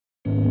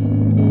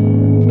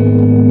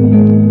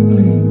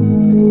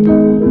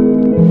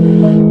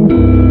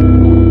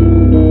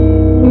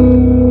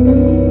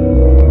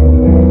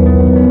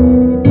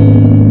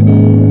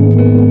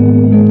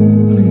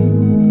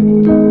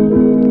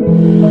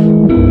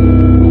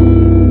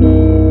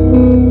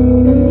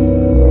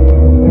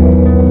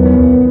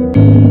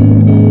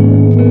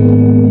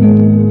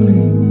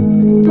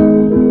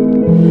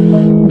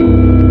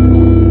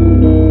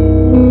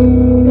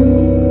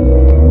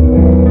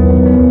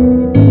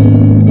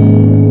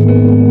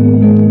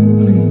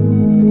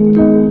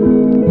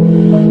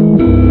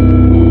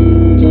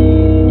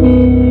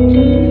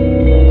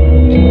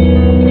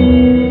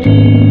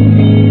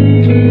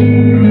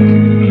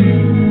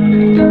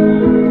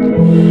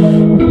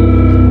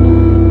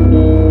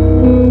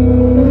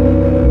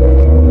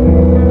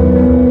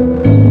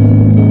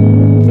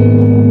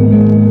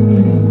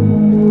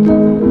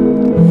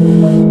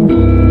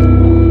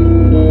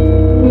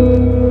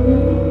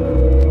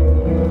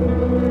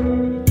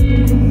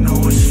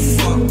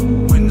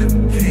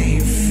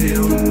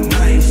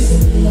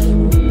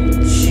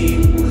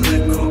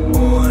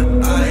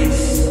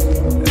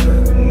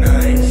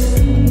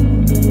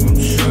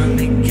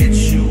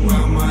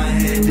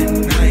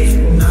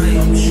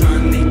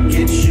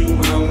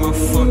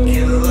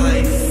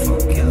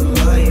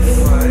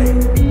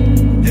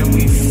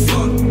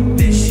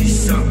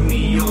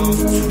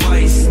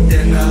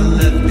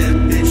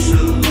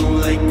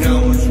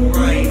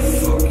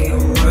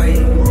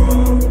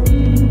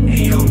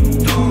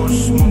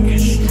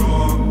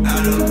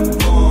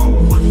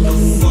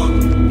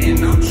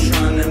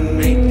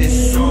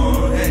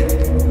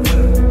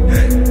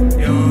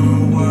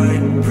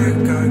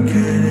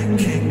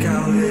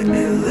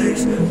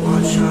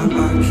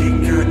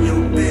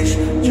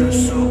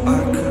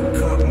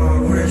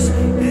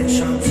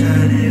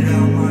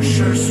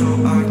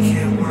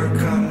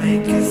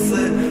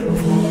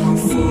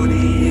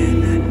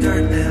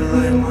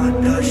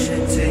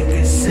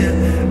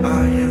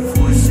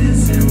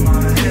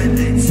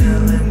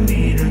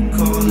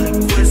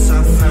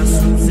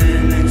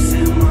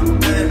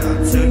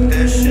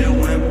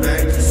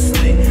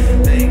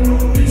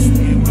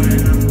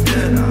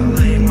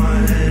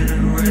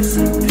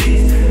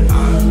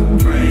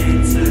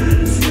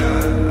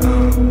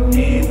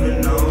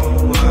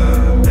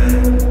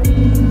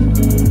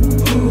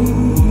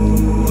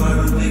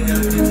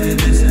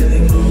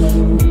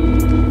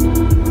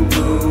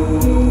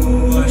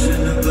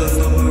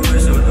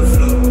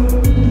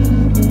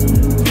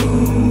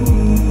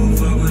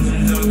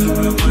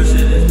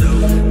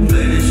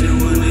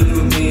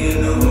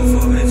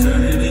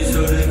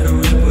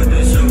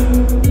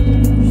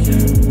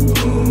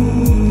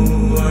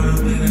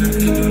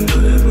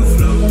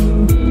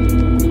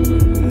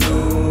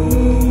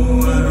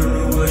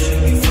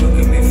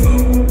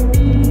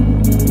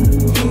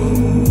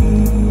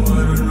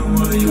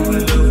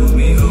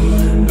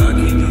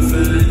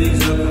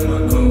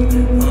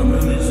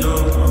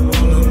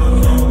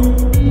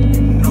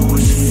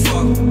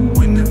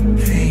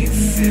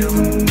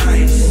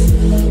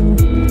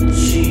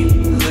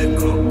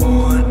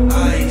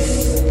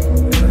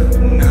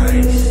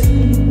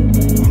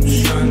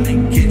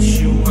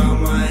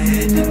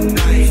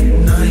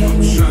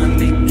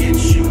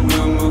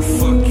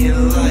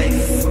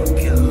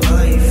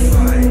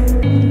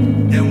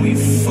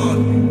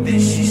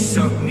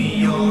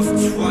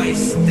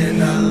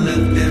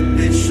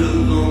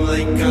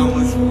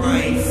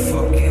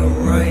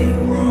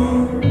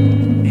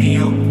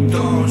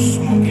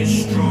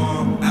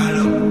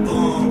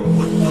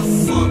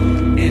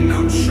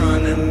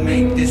trying to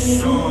make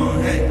this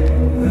song. Hey,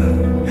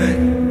 hey,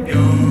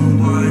 young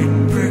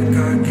white brick,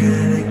 I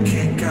get a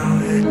kick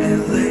out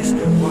hitting licks.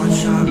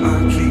 Watch how I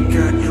kick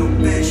out your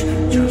bitch,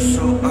 just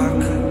so I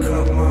could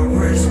cut my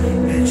wrist.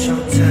 Bitch,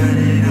 I'm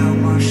tatted out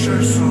my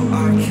shirt, so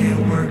I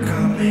can't work,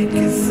 I make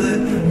it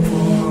flip.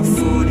 Pour my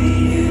 40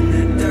 in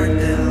the dirt,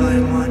 then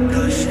light my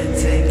Dutch and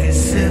take a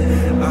sip.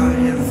 I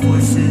hear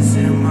voices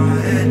in my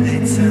head, they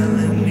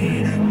telling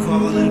me to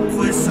call it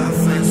quits. I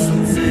found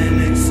some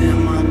Xanax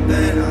in my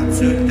bed, I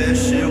took that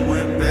shit,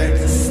 went back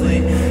to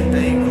sleep.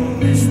 They gon'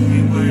 miss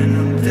me when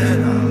I'm dead,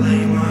 I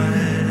lay my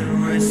head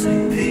and rest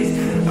in peace.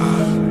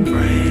 I'm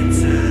praying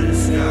to the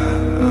sky,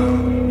 I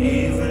don't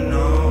even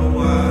know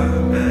why,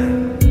 I bet.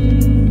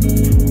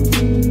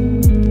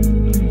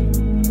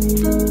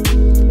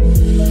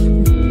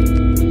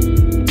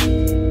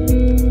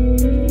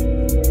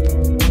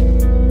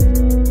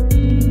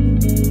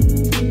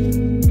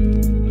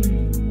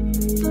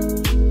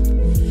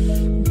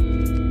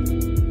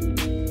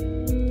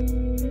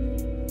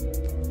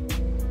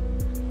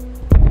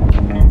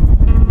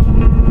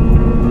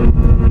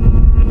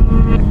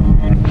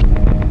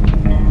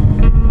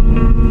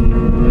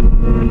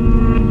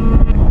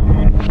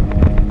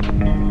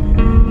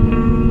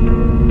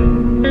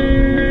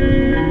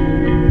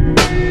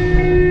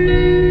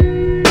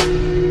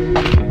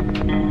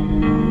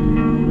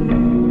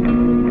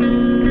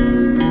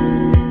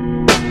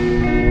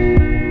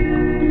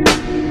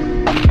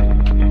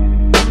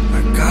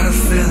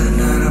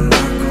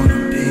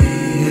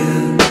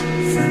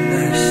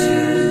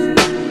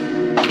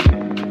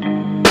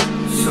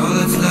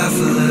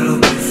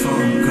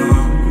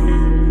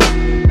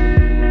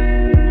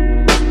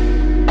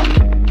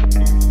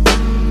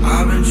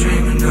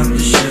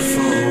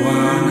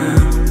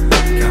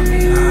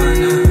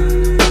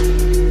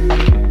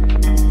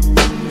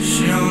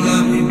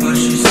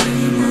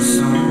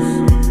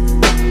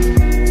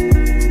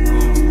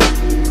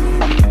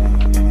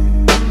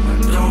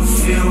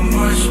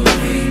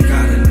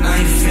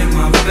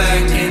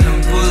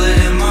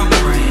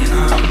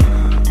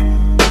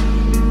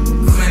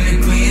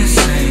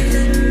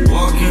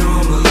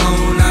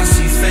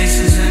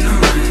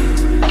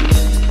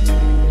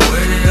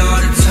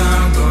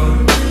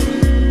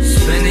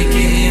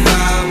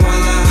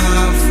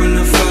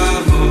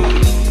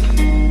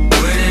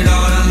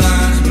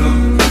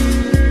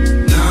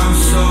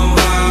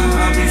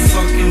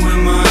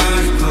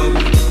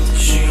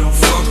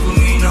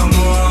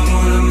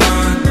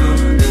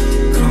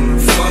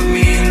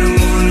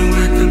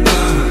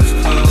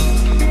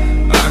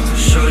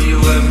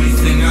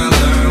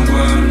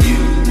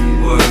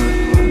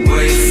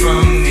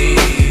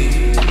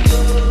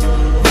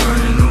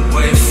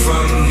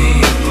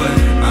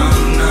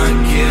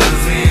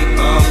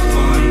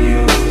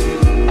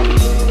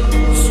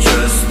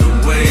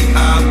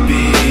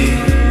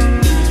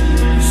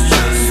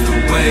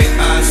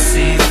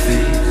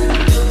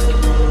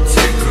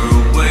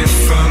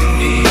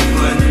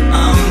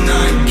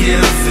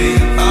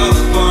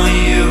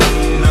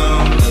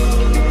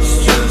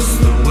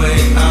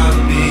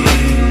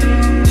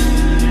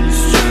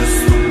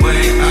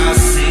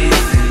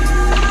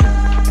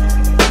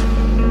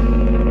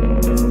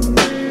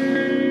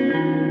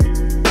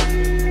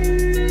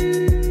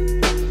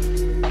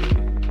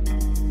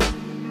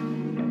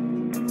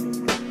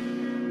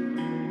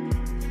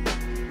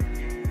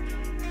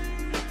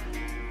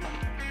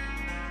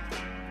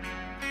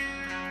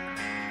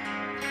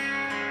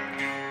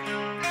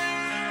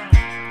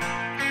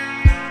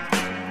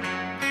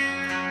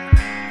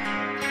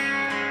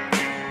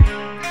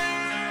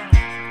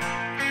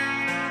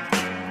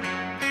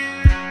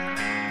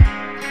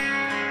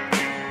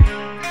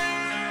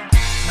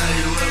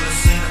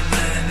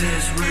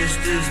 Rich,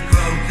 this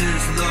broke,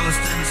 this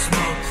lost in the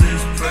smoke,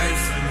 please pray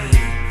for me.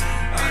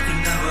 I can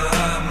never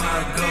hide my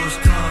ghost,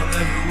 come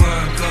everywhere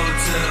I go,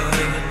 tell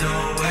heaven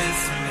don't wait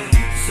for me.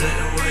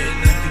 Sitting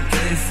waiting at the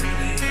gate for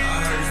me. I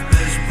heard this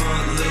bitch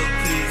brought Lil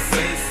Peep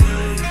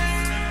faithfully.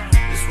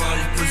 That's why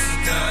these pussies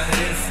got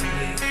hate for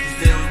me, cause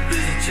they was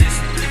busy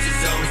chasing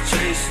bitches, I was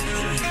chasing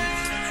dreams.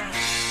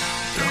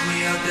 Throw me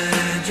out the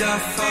edge, I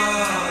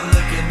fall,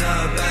 looking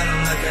up at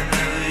them like I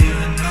never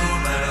even knew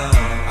them at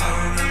all. I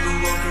remember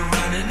walking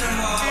around in the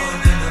hall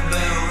and then the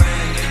bell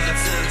rang and I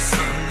took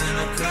something that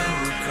I couldn't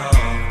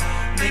recall.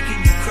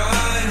 Making you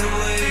cry the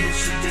way that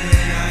you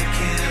did, I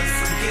can't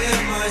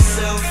forgive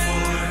myself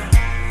for it.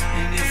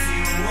 And if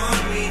you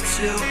want me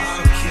to,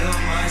 I'll kill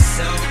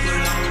myself, but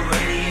I'm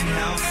already in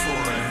hell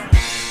for it.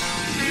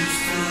 You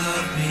used to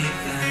love me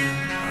then,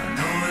 I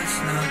know it's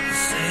not the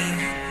same,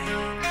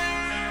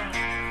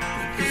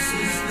 but this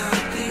is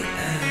not the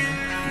end,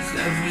 cause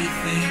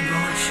everything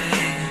gon'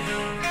 change.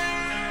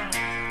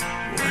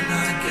 When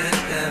I get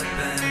that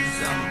Benz,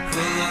 I'ma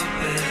pull up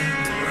in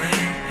the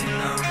rain and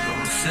I'm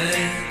gon' say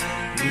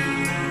you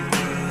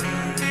wouldn't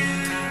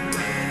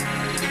wait.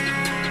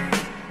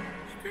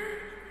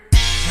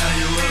 Have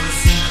you ever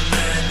seen a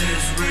man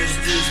this rich,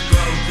 this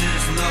broke,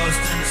 this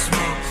lost in the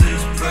smoke?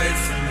 Please pray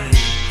for me.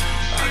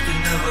 I can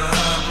never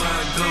hide my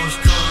ghost,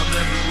 come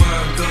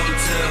everywhere I go,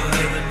 tell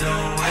heaven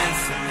don't wait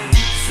for me.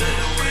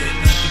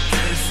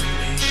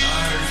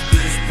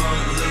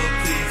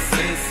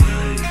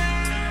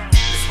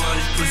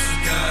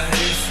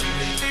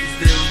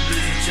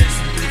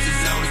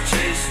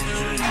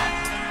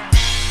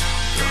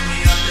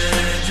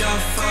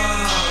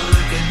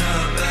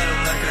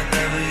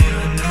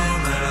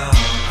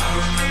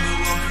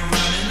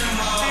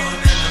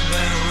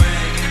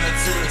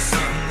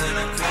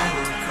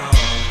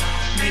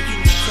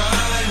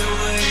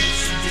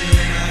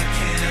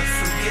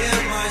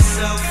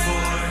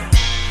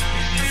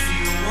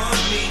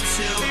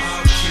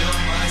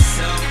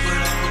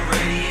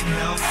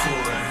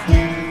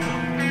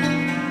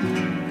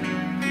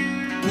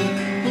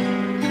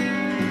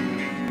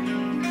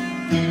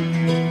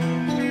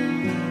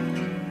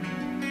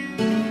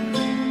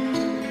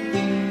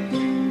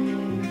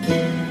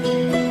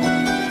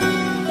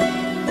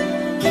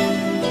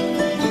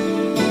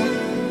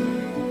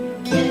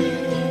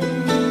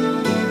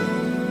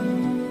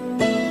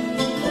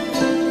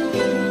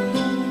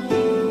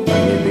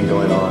 been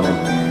going on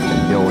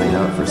and building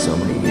up for so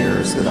many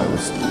years that I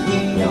was,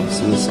 you know,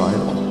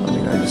 suicidal. I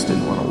mean, I just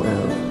didn't want to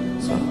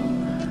live. So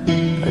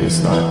I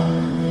just thought,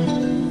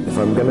 if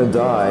I'm gonna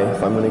die,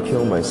 if I'm gonna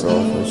kill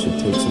myself, I should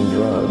take some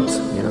drugs,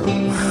 you know.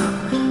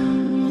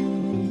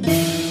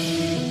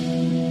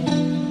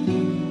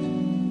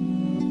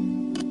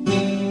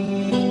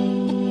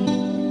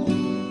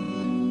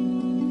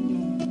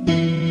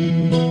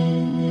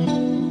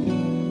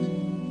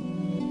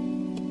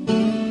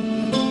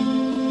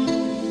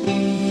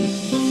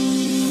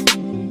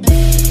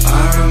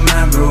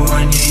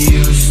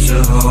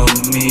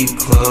 Hold me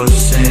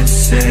close and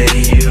say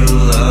you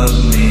love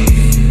me.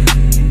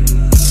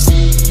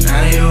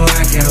 Now you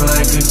acting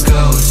like a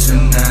ghost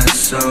and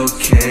that's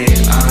okay.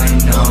 I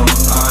know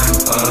I'm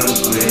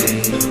ugly.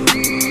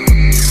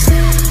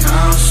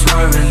 Now I'm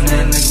swerving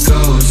in the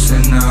ghost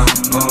and I'm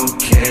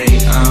okay.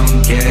 I'm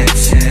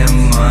getting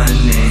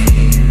money.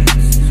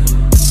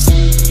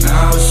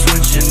 Now I'm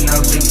switching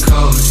up the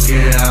coast.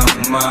 Get out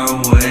my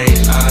way,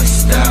 I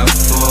stop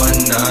for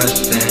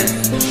nothing.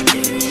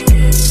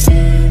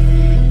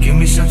 Give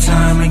me some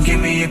time and give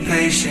me your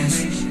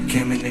patience.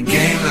 Came in the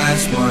game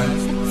last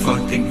month.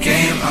 Fuck the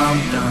game, I'm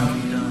done.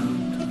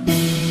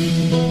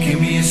 Give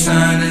me a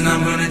sign and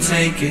I'm gonna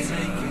take it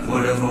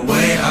whatever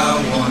way I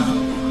want.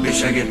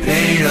 Bitch, I get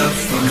paid up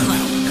front.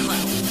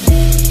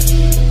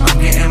 I'm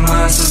getting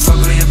mine, so fuck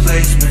all your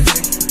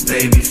placements.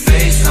 Baby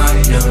face,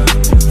 I'm young.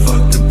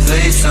 Fuck the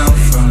place I'm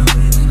from.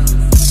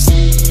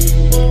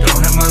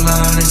 Don't have my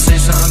line and say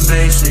something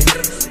basic.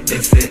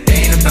 If it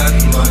ain't about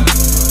the money,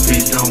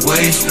 please don't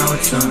waste no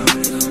time.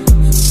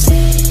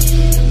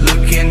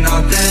 Looking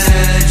off the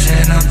edge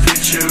and I'm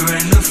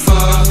picturing the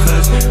fall,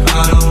 cause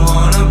I don't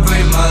wanna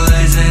break my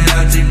legs and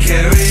have to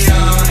carry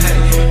on. Hey,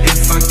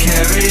 if I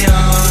carry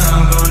on,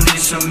 I'm gonna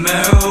need some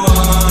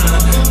marijuana.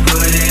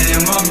 Put it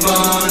in my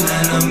bond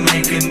and I'll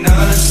make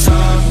another song.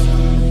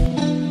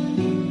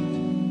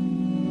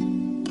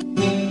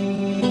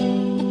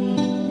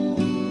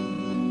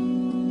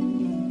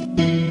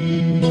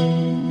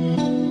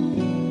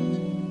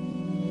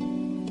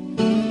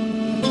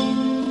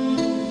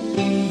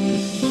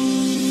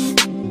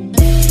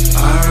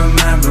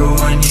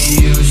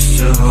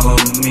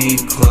 Hold me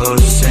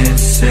close and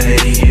say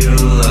you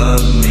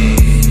love me.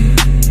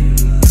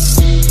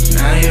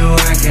 Now you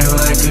acting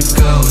like a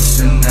ghost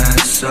and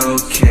that's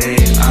okay.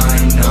 I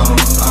know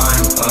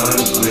I'm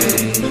ugly.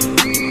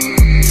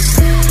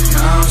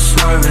 Now I'm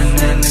swerving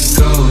in the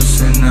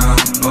ghost and I'm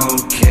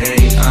okay.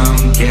 I'm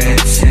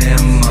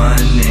getting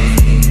money.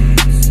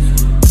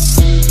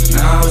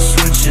 Now I'm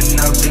switching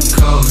up the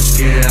coast.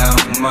 Get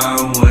out my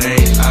way,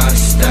 I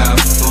stop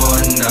for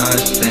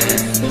nothing.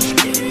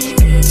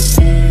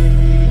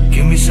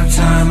 Give me some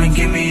time and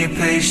give me your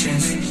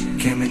patience.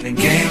 Came in the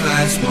game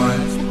last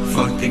month.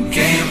 Fuck the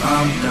game,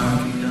 I'm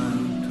done.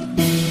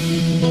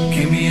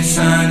 Give me a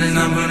sign and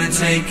I'm gonna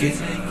take it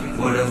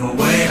whatever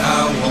way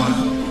I want.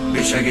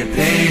 Bitch, I get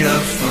paid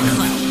up front.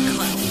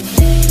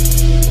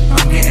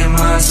 I'm getting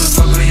mine, so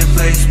fuck all your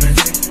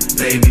placements.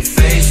 Baby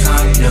face,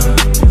 I'm young.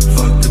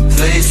 Fuck the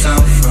place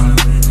I'm from.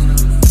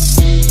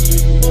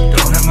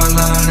 Don't have my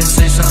line and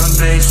say something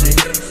basic.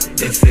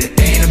 If it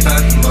ain't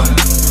about the money,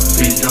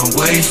 please don't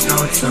waste no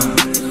time.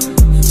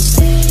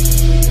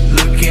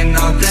 Looking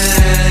off the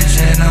edge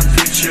and I'm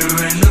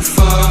picturing the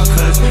fall,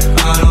 cause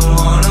I don't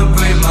wanna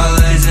break my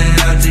legs and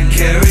have to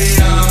carry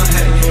on.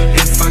 Hey,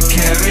 if I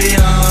carry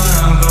on,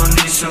 I'm gonna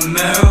need some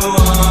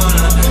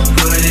marijuana.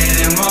 Put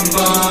it in my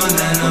bond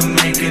and I'll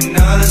make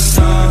another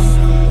song.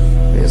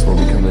 May as well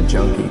become a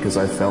junkie, cause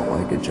I felt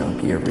like a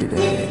junkie every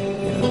day,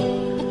 you know.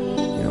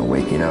 You know,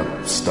 waking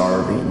up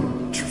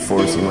starving,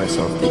 forcing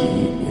myself to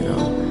eat, you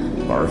know,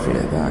 barfing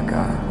it back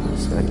up.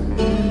 It's like,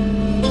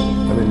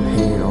 I'm in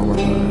pain all the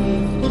time.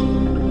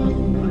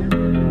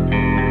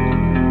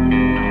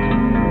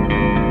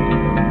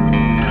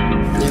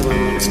 No one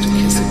wants to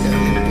kiss a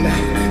girl in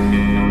black.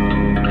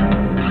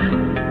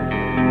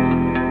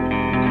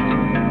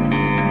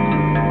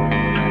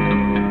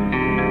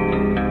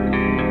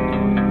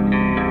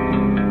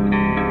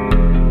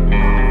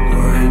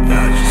 Worry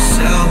about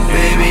yourself,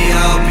 baby,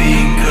 I'll be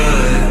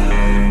good.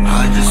 I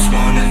just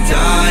wanna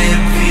die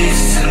in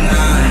peace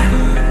tonight.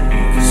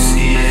 You can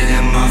see it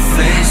in my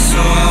face.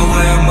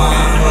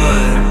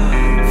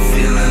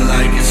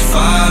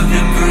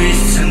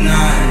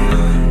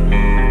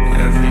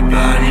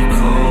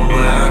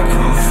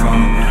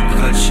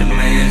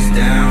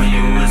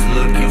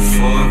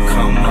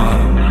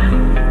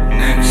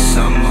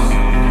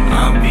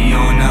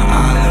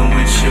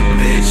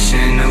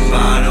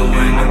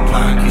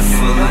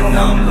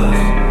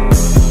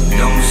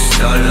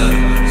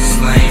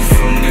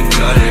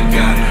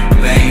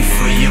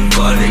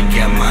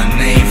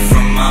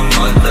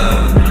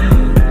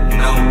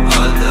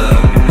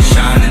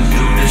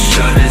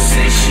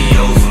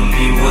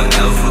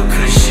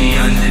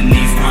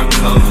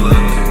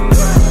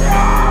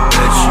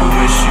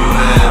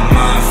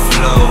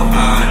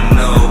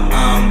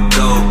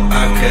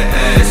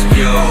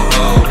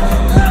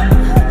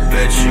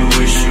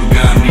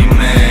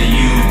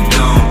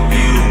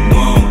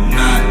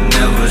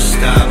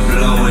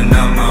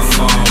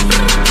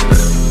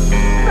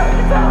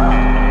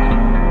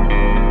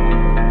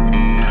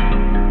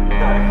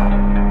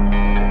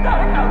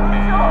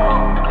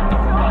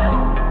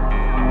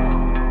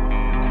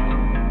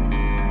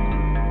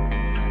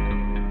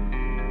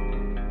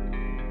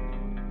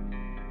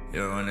 You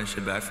ever run that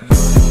shit back from me?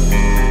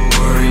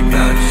 Worry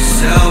about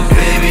yourself,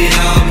 baby,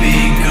 I'll be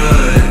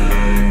good.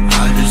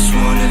 I just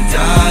wanna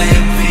die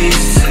in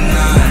peace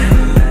tonight.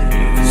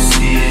 You can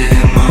see it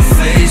in my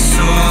face,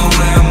 so I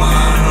wear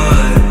my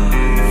hood.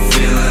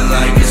 Feeling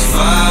like it's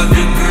 5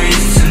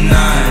 degrees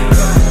tonight.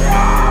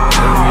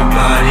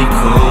 Everybody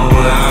cool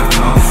where I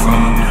come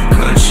from.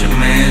 Cut your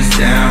mans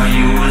down,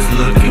 you was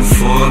looking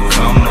for a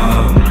come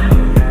up.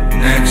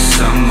 Next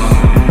summer,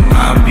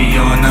 I'll be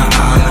on the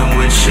island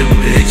with your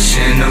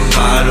bitch and a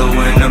bottle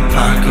and a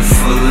pocket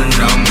full of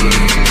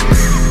numbers.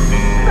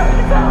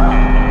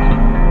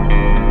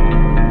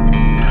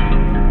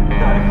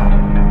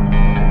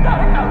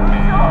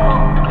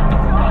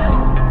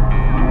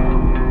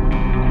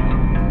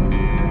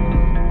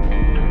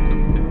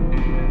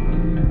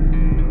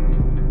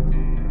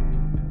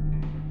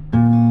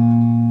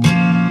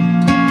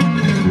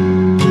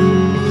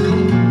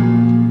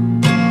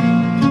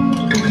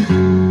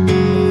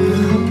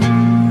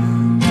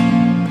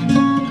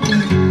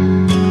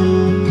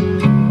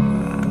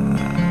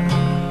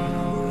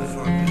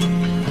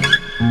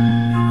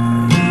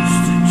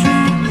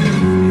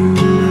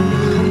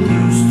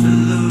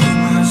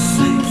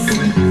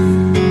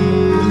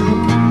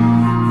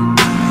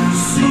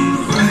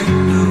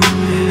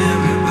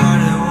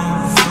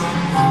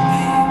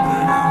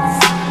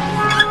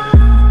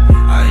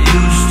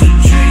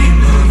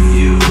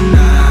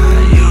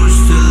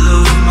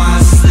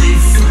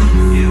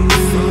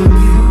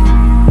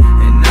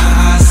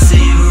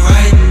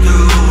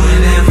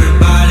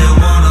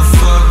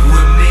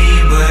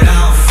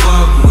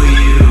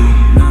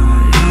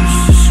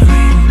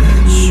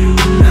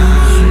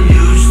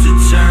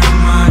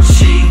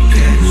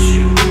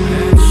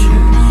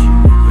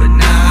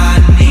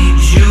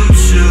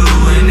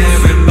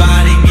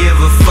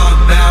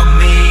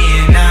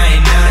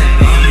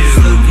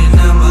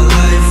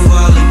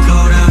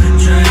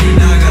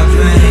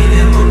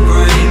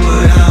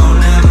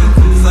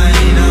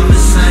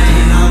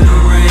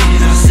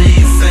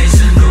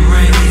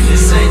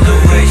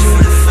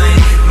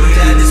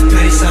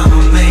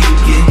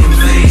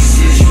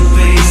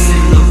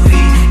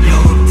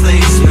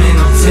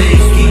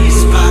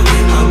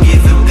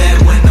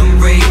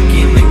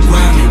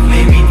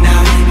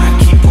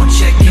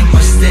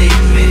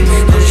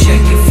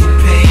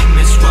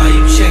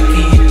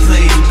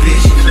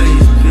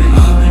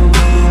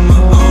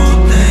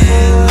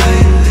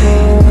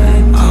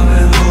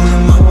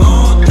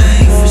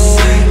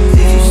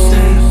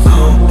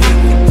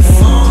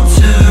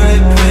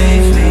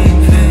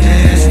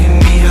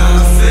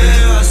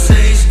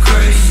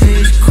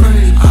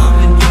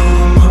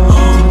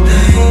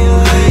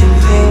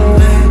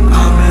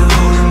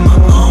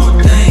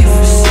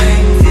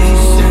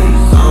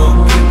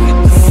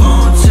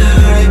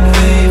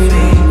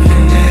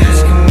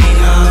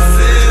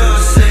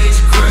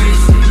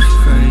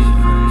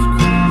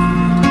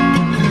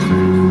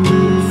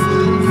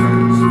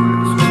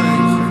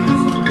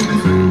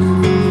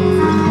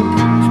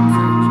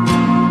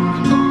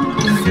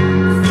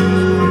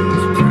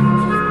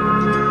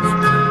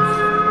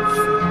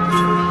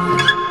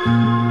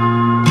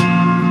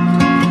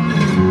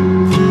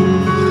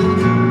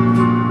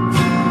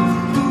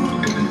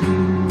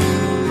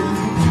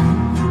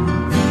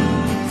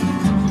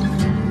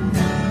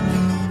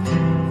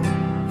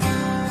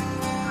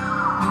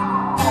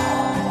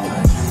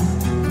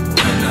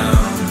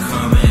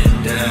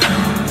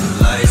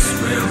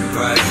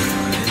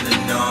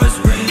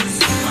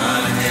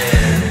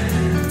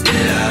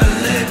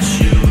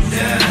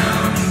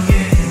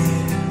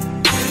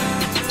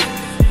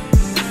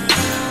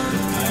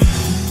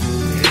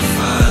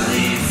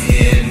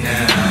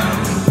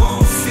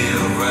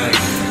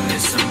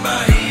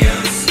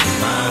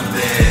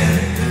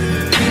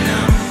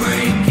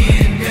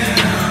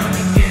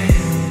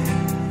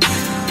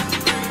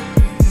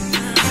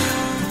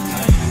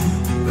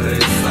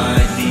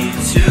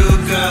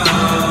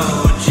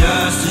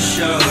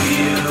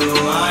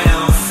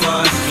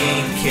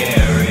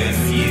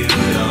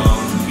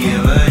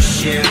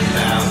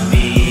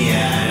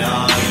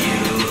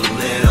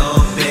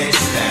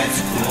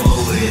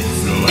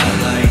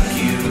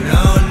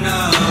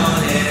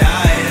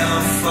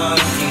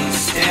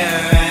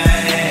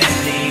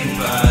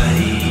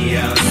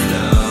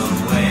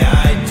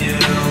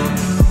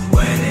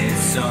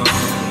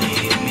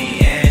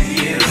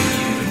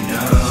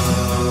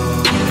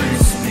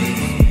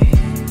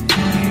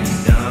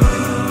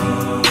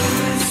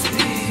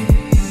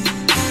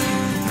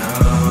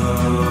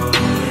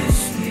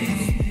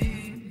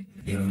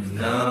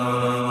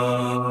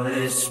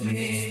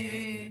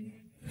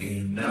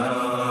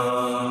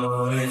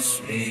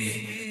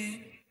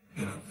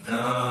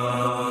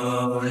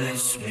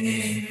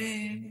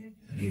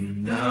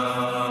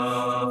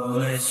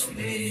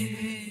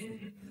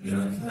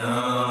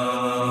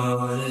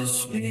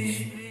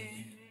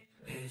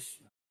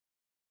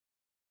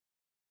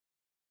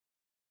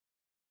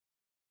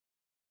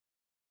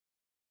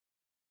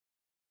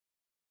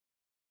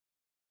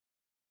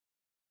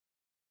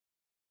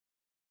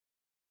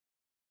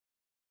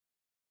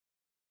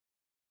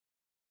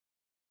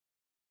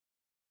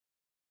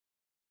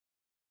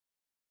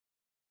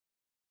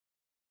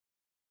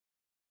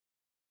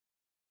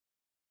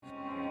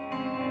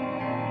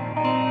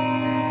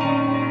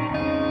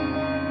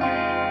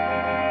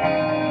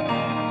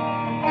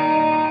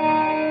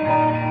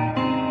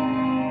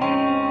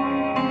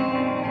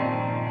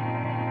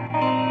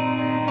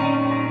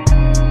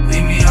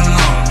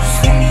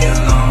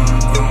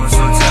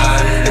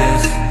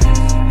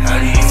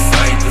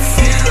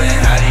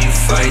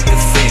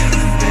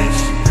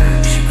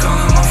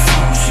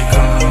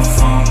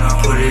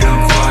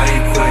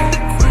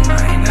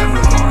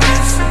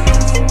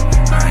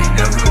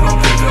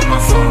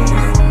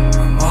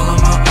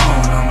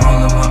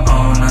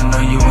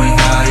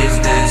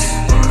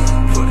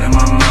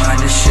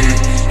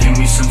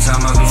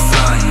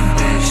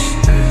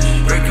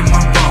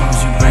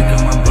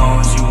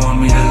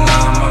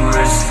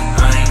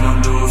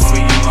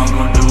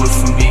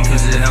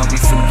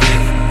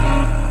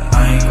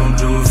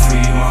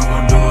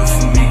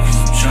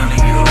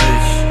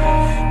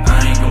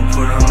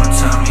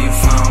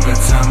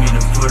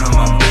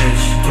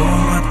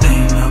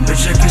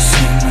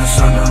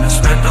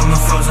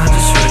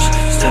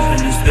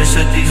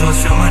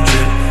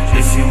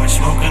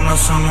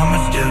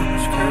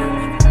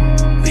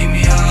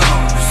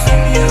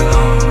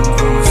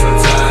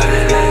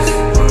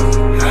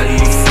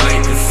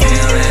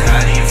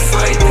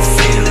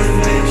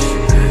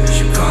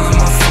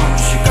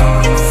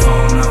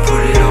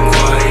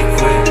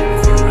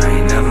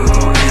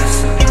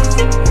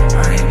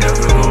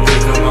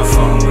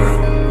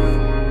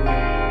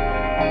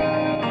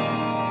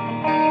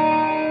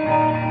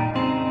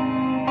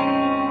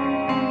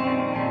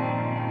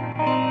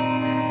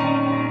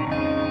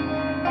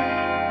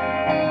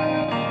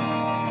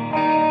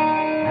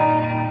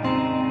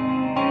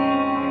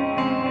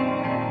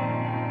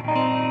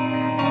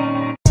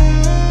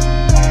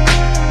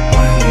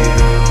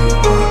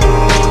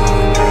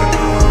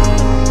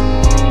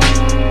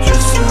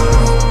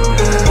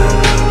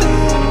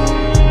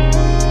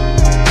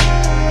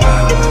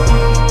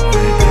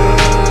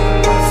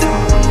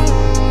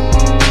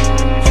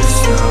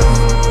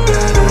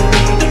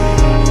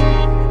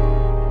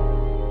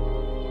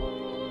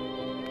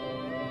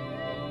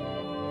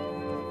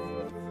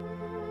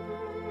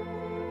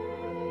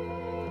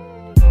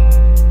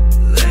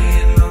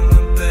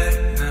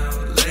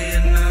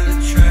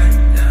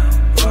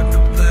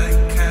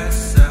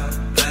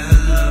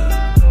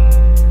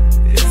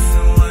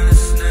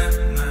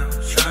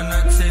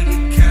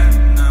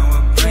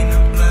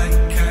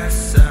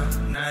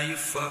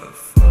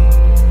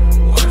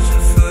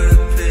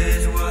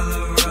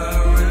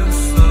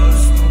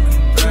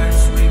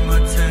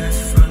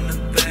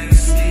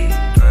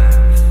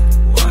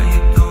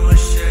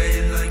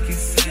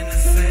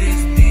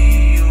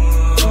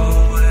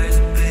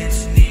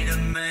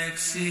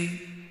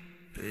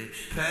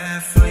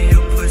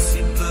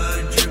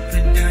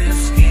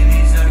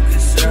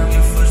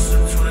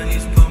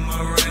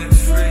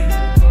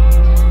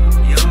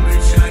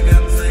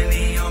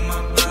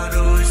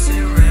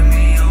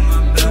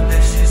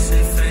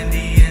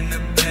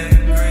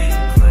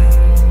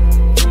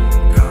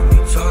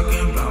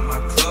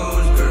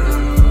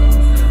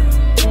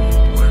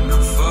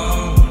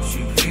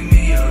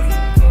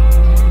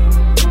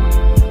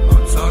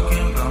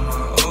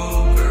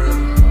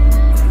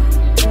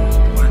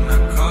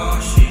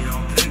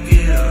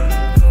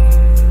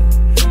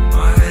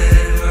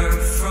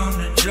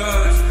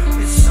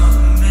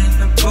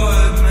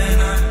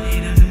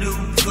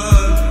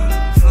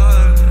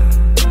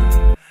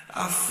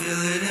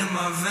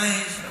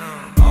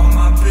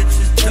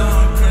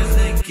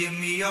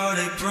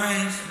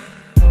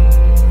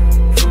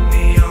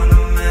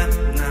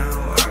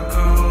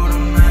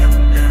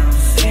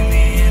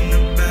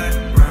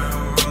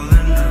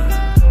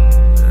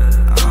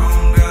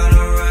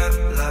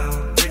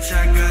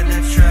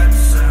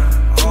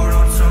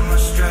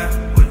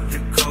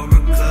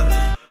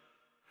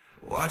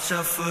 Watch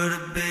out for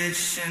the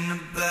bitch in the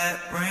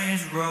black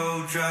Range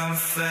Rover, driving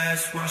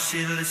fast when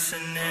she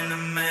listening to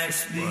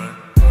Max B. Got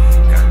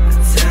the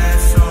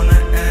tats on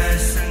her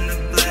ass and the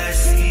black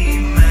ski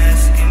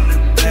mask in the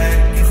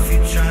back if you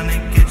tryna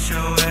get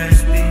your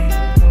ass beat.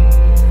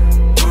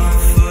 One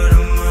for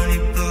the money,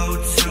 blow,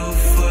 two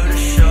for the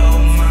show.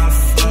 My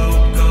flow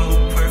go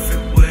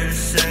perfect with a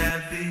sad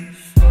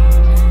beast.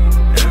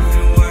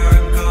 Everywhere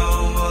I go,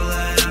 all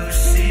I ever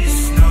see is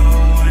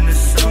snow. In the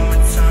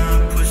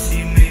summertime,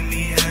 pussy make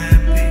me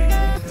happy.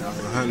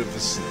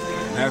 100%.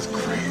 That's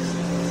crazy.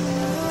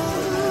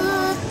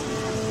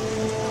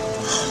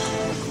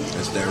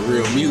 That's that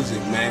real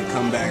music, man.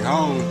 Come back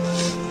home,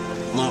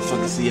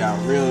 motherfucker, see how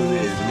real it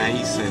is, man.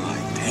 You say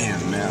like, damn,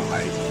 man,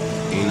 like,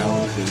 you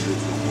know, because the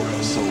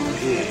world's so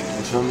big.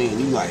 You feel me? And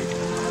you like,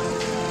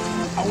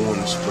 I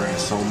want to spread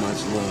so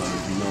much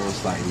love. You know,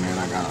 it's like, man,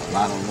 I got a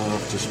lot of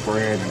love to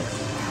spread, and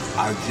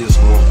I just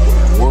want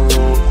the world.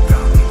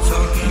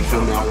 You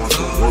feel me? I want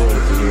the world to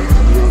hear. You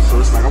know, so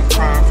it's like I'm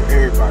crying for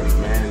everybody,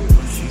 man, and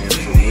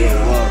for real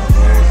love,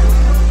 man.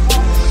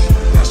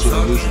 That's where the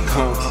music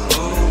comes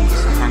from,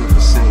 man.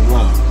 It's 100%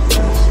 love,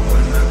 man.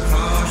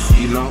 So,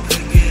 you know,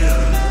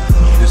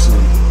 this is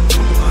where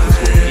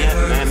we at,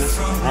 man. This is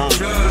wrong, man. This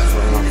is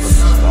where my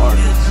fucking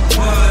started.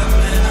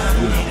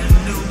 You know,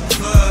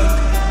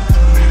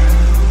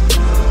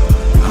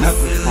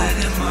 nothing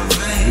promised,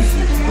 man. We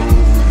just boom,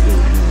 we do.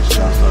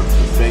 Shouts out to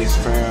the Face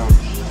fam.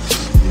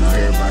 You know,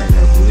 everybody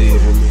that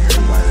believe in me,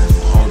 everybody that's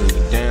holding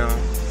it down.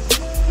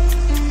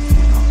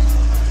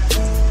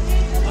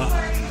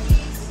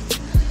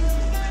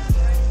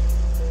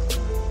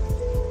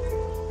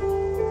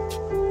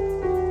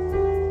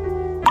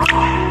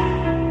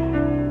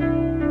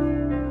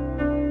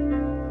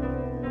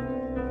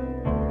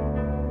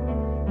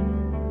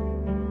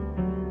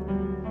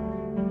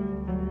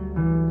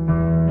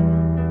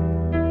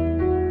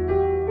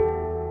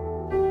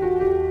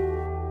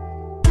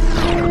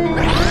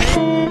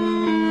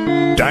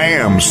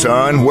 Damn,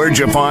 son, where'd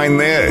you find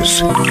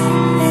this?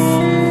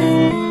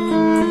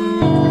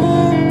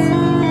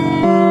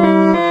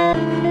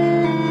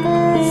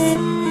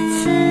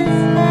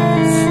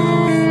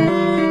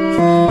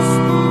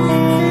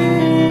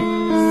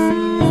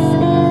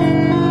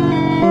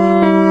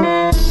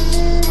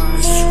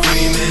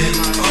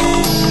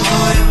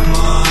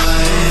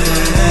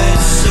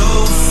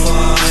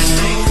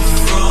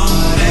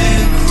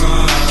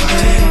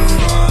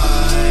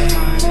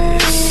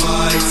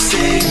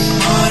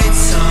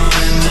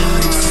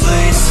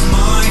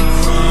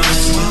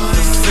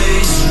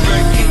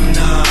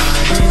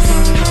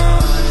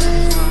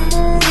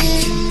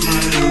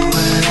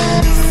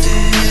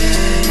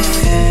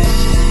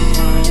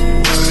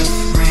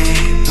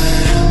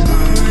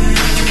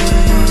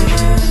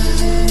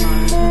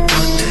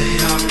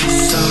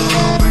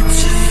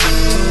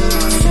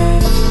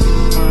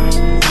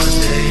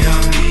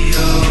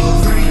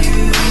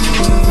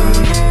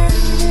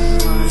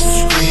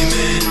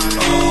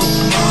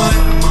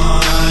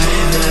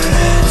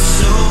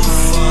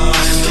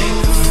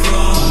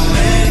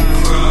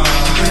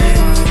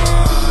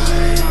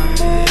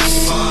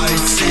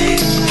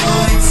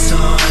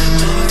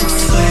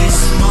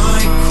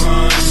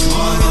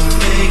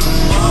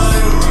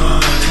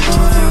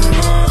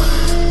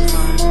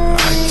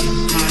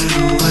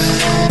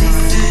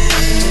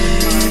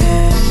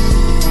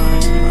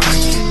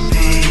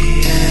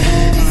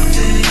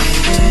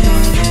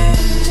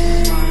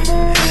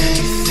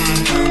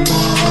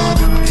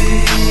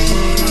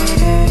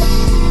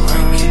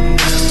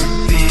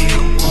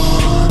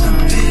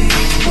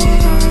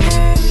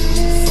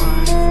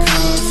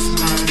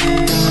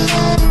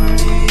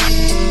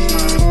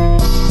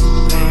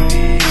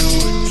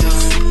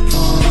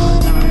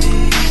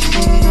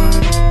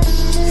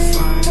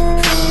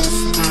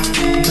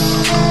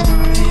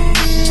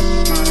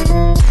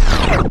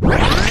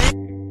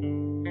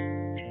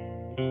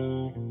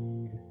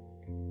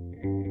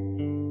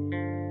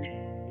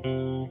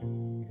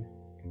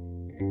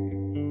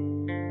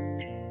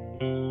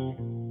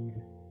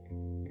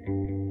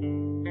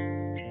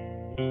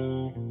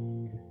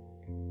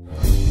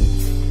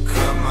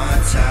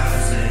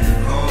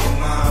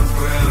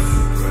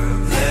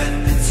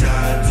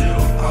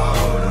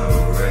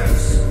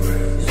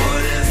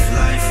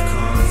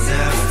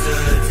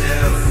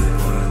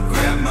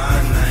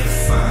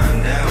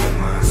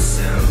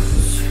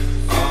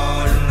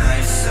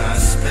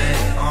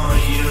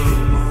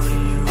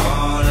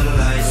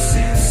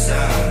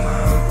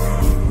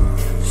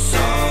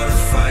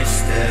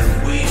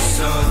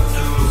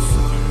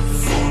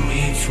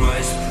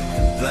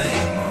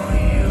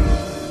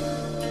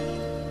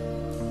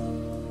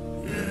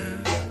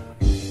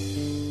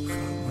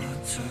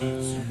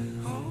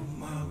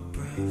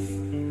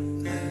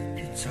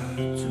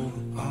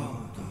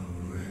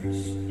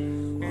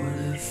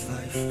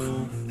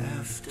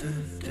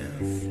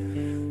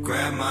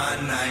 Grab my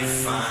knife,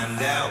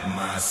 find out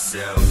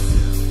myself.